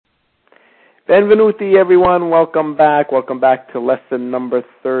Benvenuti everyone, welcome back to lesson number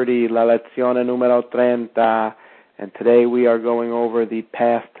 30, la lezione numero 30, and today we are going over the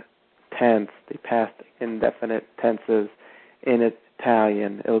past tense, the past indefinite tenses in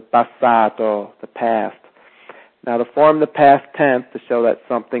Italian, il passato, the past. Now to form the past tense to show that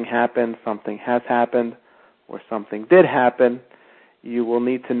something happened, something has happened, or something did happen, you will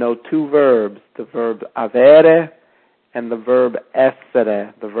need to know two verbs, the verb avere and the verb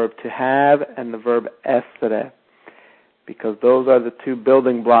essere, the verb to have and the verb essere, because those are the two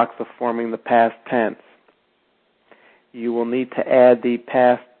building blocks of forming the past tense. You will need to add the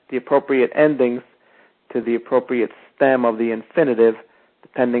appropriate endings to the appropriate stem of the infinitive,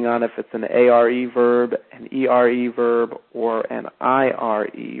 depending on if it's an ARE verb, an ERE verb, or an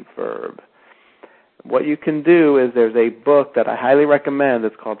IRE verb. What you can do is there's a book that I highly recommend.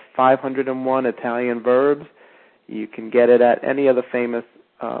 It's called 501 Italian Verbs. You can get it at any of the famous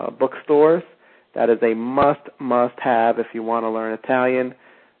bookstores. That is a must-have if you want to learn Italian.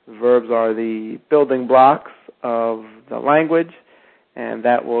 Verbs are the building blocks of the language, and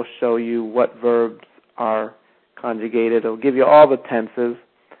that will show you what verbs are conjugated. It'll give you all the tenses.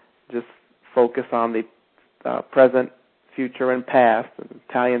 Just focus on the present, future, and past. In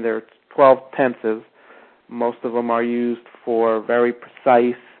Italian, there are 12 tenses. Most of them are used for very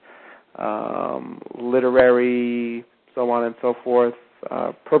precise literary, so on and so forth,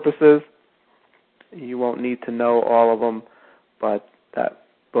 purposes. You won't need to know all of them, but that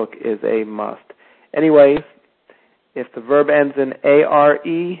book is a must. Anyways, if the verb ends in ARE,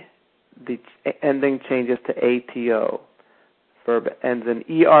 the ending changes to ATO. Verb ends in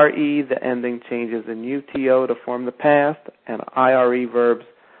ERE, the ending changes in UTO to form the past, and IRE verbs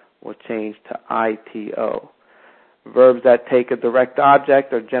will change to ITO. Verbs that take a direct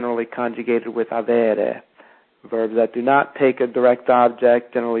object are generally conjugated with avere. Verbs that do not take a direct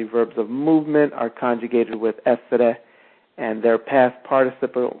object, generally verbs of movement, are conjugated with essere, and their past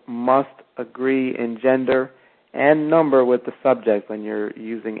participle must agree in gender and number with the subject when you're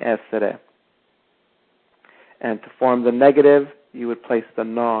using essere. And to form the negative, you would place the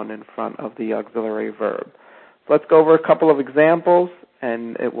non in front of the auxiliary verb. So let's go over a couple of examples,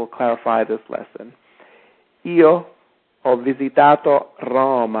 and it will clarify this lesson. Io ho visitato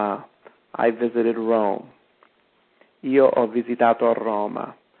Roma. I visited Rome. Io ho visitato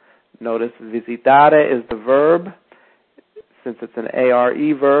Roma. Notice visitare is the verb. Since it's an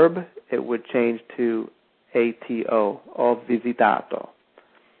ARE verb, it would change to ATO, ho visitato.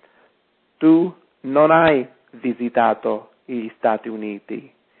 Tu non hai visitato gli Stati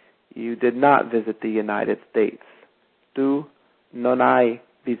Uniti. You did not visit the United States. Tu non hai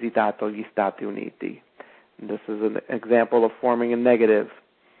visitato gli Stati Uniti. This is an example of forming a negative.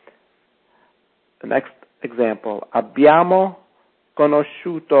 The next example. Abbiamo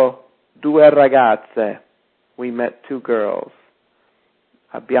conosciuto due ragazze. We met two girls.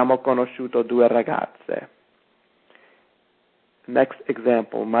 Abbiamo conosciuto due ragazze. Next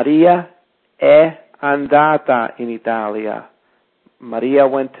example. Maria è andata in Italia. Maria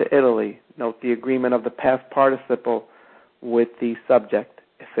went to Italy. Note the agreement of the past participle with the subject.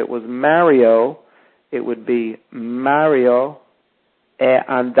 If it was Mario, it would be Mario è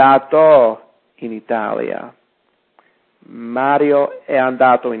andato in Italia. Mario è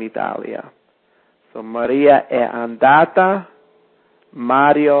andato in Italia. So Maria è andata,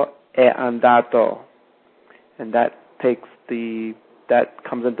 Mario è andato. And that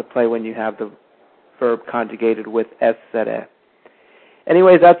comes into play when you have the verb conjugated with essere.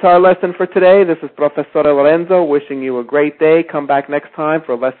 Anyways, that's our lesson for today. This is Professor Lorenzo wishing you a great day. Come back next time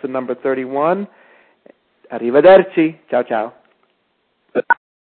for lesson number 31. Arrivederci. Ciao, ciao.